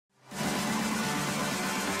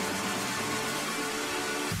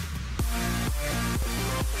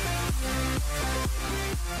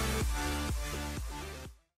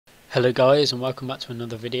Hello guys, and welcome back to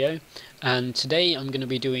another video. And today I'm going to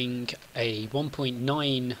be doing a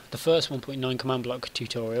 1.9, the first 1.9 command block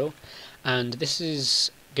tutorial, and this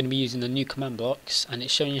is going to be using the new command blocks, and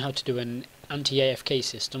it's showing you how to do an anti-AFK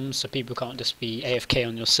system so people can't just be AFK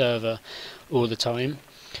on your server all the time.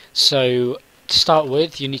 So to start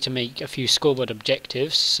with, you need to make a few scoreboard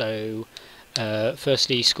objectives. So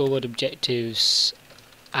firstly, scoreboard objectives,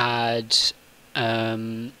 add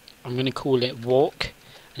I'm going to call it walk,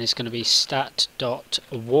 and it's going to be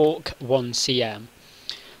stat.walk1cm.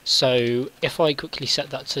 So if I quickly set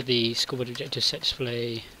that to the scoreboard objective set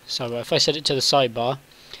display sidebar, if I set it to the sidebar,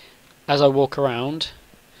 as I walk around,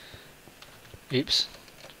 oops,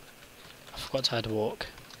 I forgot to add a walk.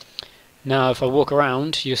 Now if I walk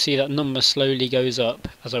around, you'll see that number slowly goes up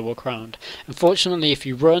as I walk around. Unfortunately, if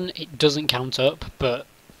you run, it doesn't count up, but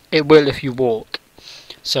it will if you walk.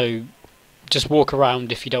 So just walk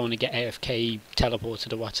around if you don't want to get AFK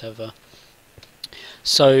teleported or whatever.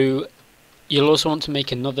 So you'll also want to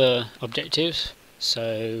make another objective.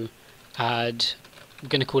 So add, I'm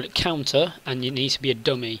going to call it counter, and it needs to be a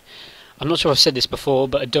dummy. I'm not sure if I've said this before,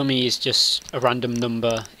 but a dummy is just a random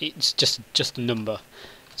number. It's just a number.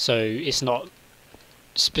 So it's not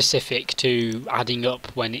specific to adding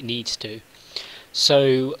up when it needs to.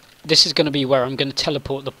 So this is going to be where I'm going to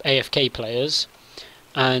teleport the AFK players,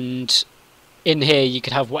 and in here you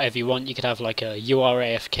could have whatever you want. You could have like a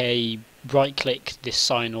URAFK, right click this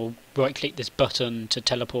sign or right click this button to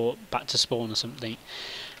teleport back to spawn or something.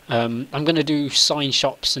 I'm going to do sign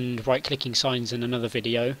shops and right clicking signs in another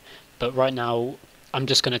video, but right now I'm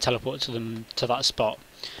just going to teleport to them to that spot.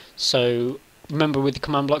 So remember, with the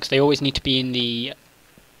command blocks, they always need to be in the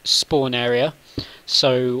spawn area.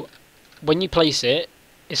 So when you place it,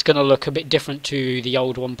 it's going to look a bit different to the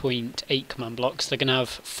old 1.8 command blocks. They're going to have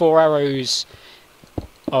 4 arrows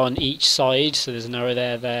on each side, so there's an arrow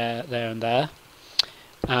there, there, and there.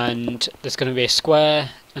 And there's going to be a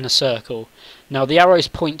square and a circle. Now the arrows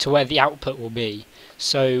point to where the output will be.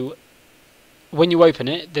 So when you open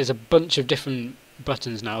it, there's a bunch of different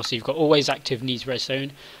buttons now. So you've got always active, needs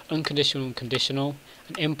redstone, unconditional and conditional,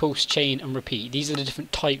 and impulse, chain and repeat. These are the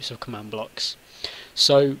different types of command blocks.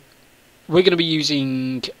 So we're going to be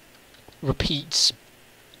using repeats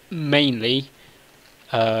mainly,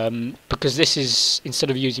 because this is, instead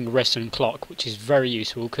of using a redstone clock, which is very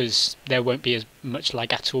useful because there won't be as much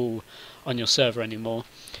lag at all on your server anymore.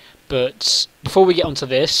 But before we get onto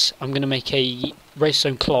this, I'm going to make a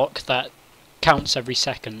redstone clock that counts every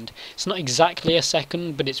second. It's not exactly a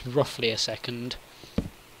second, but it's roughly a second.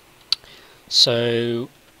 So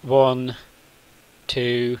 1,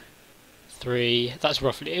 2, 3, that's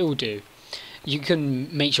roughly, it will do. You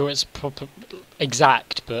can make sure it's proper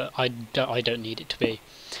exact, but I don't need it to be.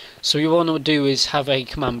 So what you want to do is have a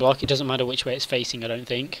command block. It doesn't matter which way it's facing, I don't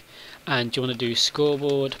think. And you want to do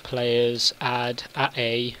scoreboard players add at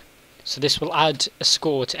A. So this will add a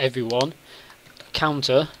score to everyone.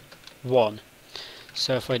 Counter 1.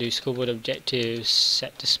 So if I do scoreboard objectives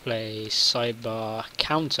set display sidebar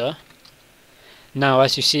counter. Now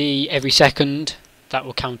as you see, every second that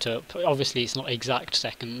will count up. Obviously it's not exact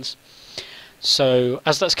seconds. So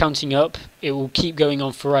as that's counting up, it will keep going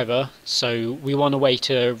on forever, so we want a way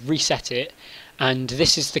to reset it, and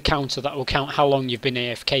this is the counter that will count how long you've been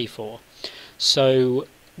AFK for. So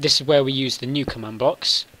this is where we use the new command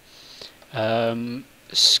blocks.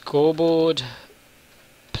 Scoreboard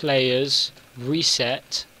players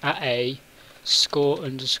reset at A score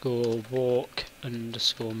underscore walk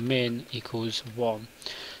underscore min equals 1.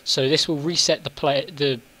 So this will reset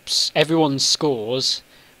everyone's scores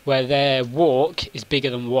where their walk is bigger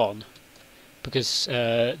than 1, because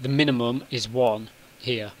the minimum is 1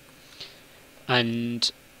 here,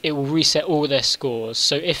 and it will reset all their scores.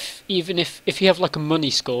 So even if you have like a money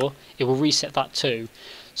score, it will reset that too.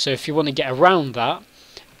 So if you want to get around that,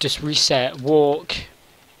 just reset walk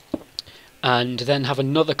and then have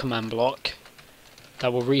another command block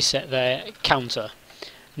that will reset their counter.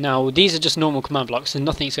 Now these are just normal command blocks and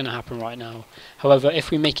nothing's going to happen right now. However,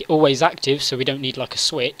 if we make it always active, so we don't need like a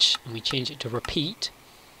switch, and we change it to repeat,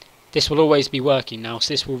 this will always be working now,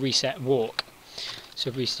 so this will reset walk. So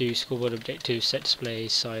if we do scoreboard objective set display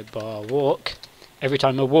sidebar walk, every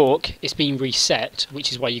time I walk it's being reset, which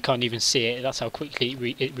is why you can't even see it. That's how quickly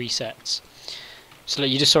it resets. So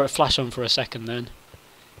you just saw it flash on for a second then.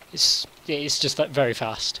 It's just that very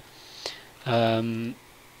fast.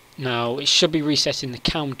 Now it should be resetting the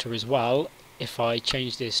counter as well if I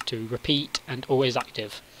change this to repeat and always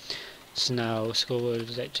active. So now scoreboard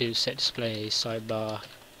objective set display sidebar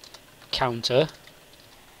counter.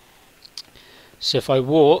 So if I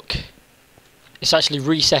walk, it's actually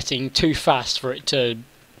resetting too fast for it to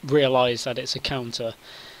realise that it's a counter.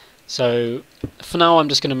 So for now I'm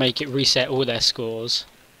just going to make it reset all their scores.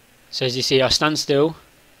 So as you see, I stand still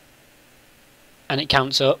and it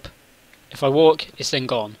counts up. If I walk, it's then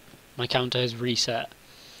gone. My counter has reset.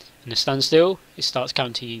 And I stand still, it starts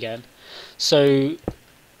counting again. So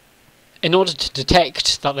in order to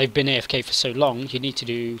detect that they've been AFK for so long, you need to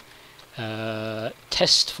do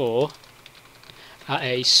test for at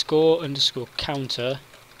a score underscore counter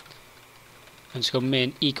underscore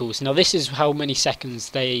min equals. Now this is how many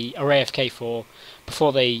seconds they are AFK for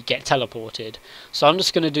before they get teleported. So I'm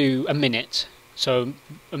just going to do a minute. So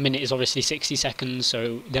a minute is obviously 60 seconds,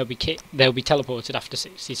 so they'll be teleported after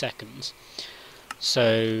 60 seconds.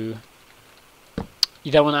 So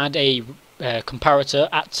you then want to add a comparator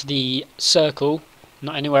at the circle,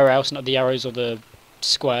 not anywhere else, not the arrows or the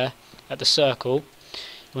square, at the circle.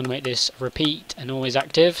 You want to make this repeat and always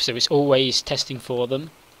active, so it's always testing for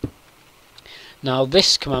them. Now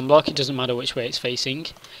this command block, it doesn't matter which way it's facing.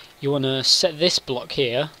 You want to set this block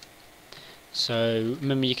here. So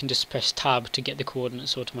remember, you can just press tab to get the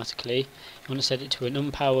coordinates automatically. You want to set it to an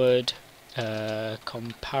unpowered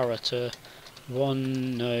comparator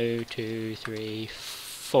 1, no, 2, 3,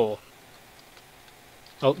 4.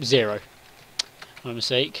 Oh, 0. My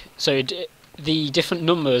mistake. So the different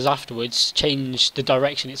numbers afterwards change the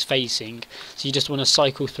direction it's facing. So you just want to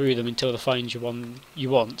cycle through them until they find you one you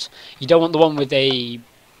want. You don't want the one with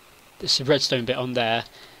this redstone bit on there.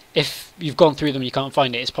 If you've gone through them, you can't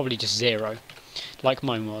find it. It's probably just 0, like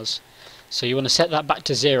mine was. So you want to set that back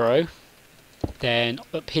to 0. Then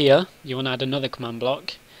up here, you want to add another command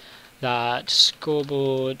block. That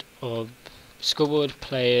scoreboard or scoreboard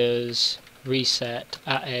players reset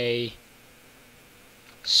at a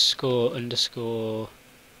score underscore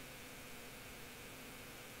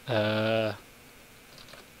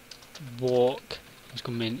walk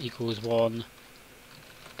underscore min equals 1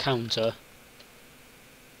 counter.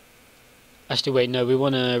 Actually wait, no, we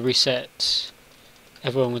want to reset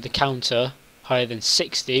everyone with the counter higher than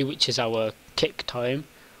 60, which is our kick time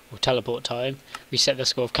or teleport time. Reset the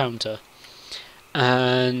score of counter.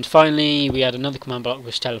 And finally we add another command block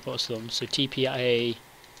which teleports them. So TP at a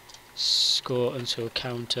score underscore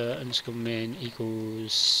counter underscore min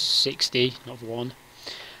equals 60, not 1.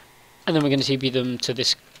 And then we're going to TP them to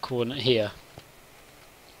this coordinate here.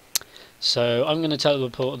 So I'm going to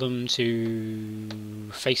teleport them to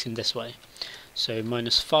facing this way. So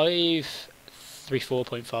 -5,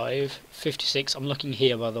 34.5, 56. I'm looking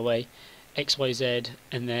here, by the way. X, Y, Z,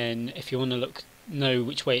 and then if you want to know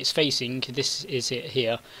which way it's facing, this is it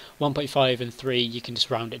here. 1.5 and 3. You can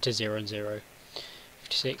just round it to 0 and 0.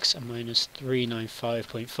 56 and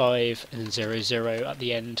 -395.5 and then 0, 0 at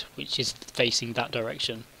the end, which is facing that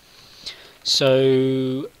direction.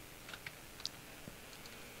 So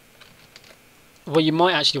what you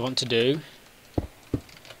might actually want to do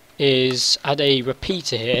is add a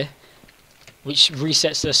repeater here which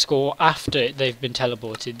resets their score after they've been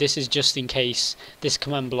teleported. This is just in case this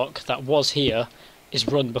command block that was here is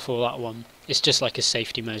run before that one. It's just like a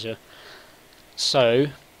safety measure. So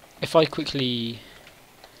if I quickly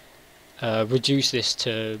reduce this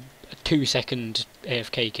to a 2-second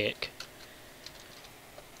AFK kick,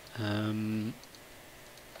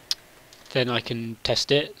 then I can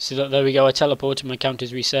test it. So there we go, I teleported, my count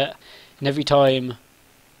is reset, and every time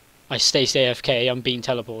I stay AFK I'm being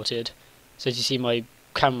teleported. So as you see, my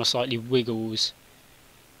camera slightly wiggles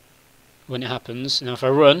when it happens. Now if I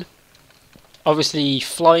run, obviously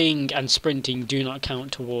flying and sprinting do not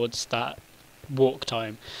count towards that walk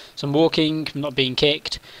time. So I'm walking, I'm not being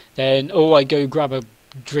kicked, then I go grab a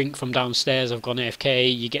drink from downstairs, I've gone AFK,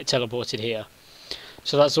 you get teleported here.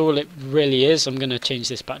 So that's all it really is. I'm going to change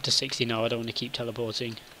this back to 60 now, I don't want to keep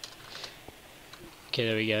teleporting. Okay,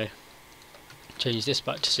 there we go. Change this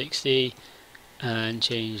back to 60 and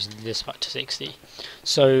change this back to 60.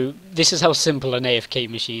 So this is how simple an AFK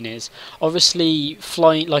machine is. Obviously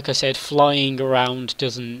flying, like I said, flying around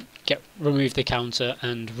doesn't remove the counter,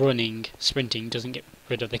 and running, sprinting doesn't get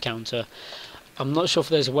rid of the counter. I'm not sure if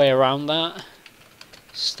there's a way around that.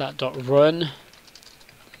 Stat.run.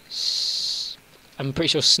 I'm pretty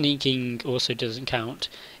sure sneaking also doesn't count.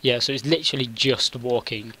 Yeah, so it's literally just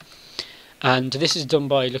walking. And this is done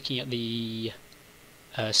by looking at the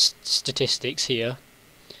statistics here.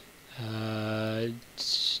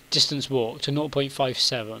 Distance walked to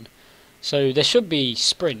 0.57. So there should be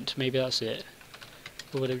sprint, maybe that's it.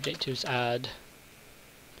 What objectives add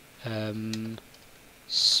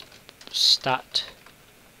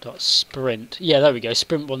stat.sprint. Yeah, there we go,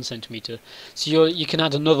 sprint 1 centimeter. So you can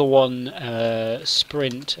add another one,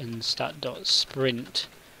 sprint and stat.sprint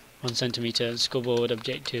 1 centimeter. Scoreboard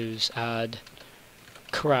objectives add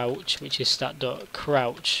crouch, which is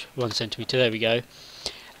stat.crouch 1 centimeter. There we go.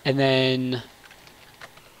 And then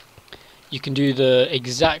you can do the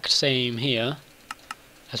exact same here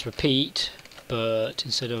as repeat, but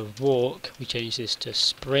instead of walk, we change this to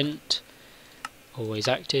sprint, always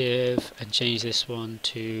active, and change this one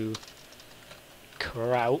to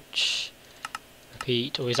crouch,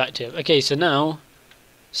 repeat, always active. Okay, so now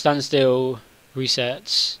stand still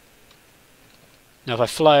resets. Now if I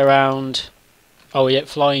fly around, oh yeah,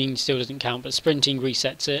 flying still doesn't count, but sprinting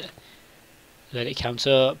resets it. Let it count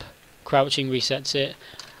up. Crouching resets it.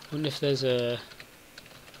 I wonder if there's a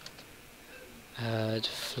add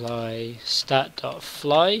fly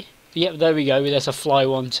stat.fly. Yep, there we go. There's a fly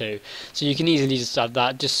one too. So you can easily just add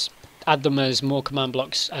that. Just add them as more command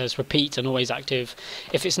blocks as repeat and always active.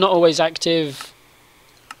 If it's not always active,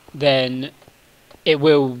 then it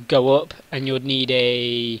will go up, and you'll need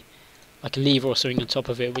a lever or something on top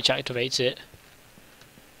of it which activates it.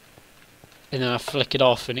 And then I flick it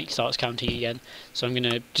off and it starts counting again. So I'm going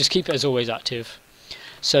to just keep it as always active.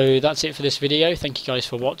 So that's it for this video. Thank you guys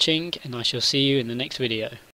for watching, and I shall see you in the next video.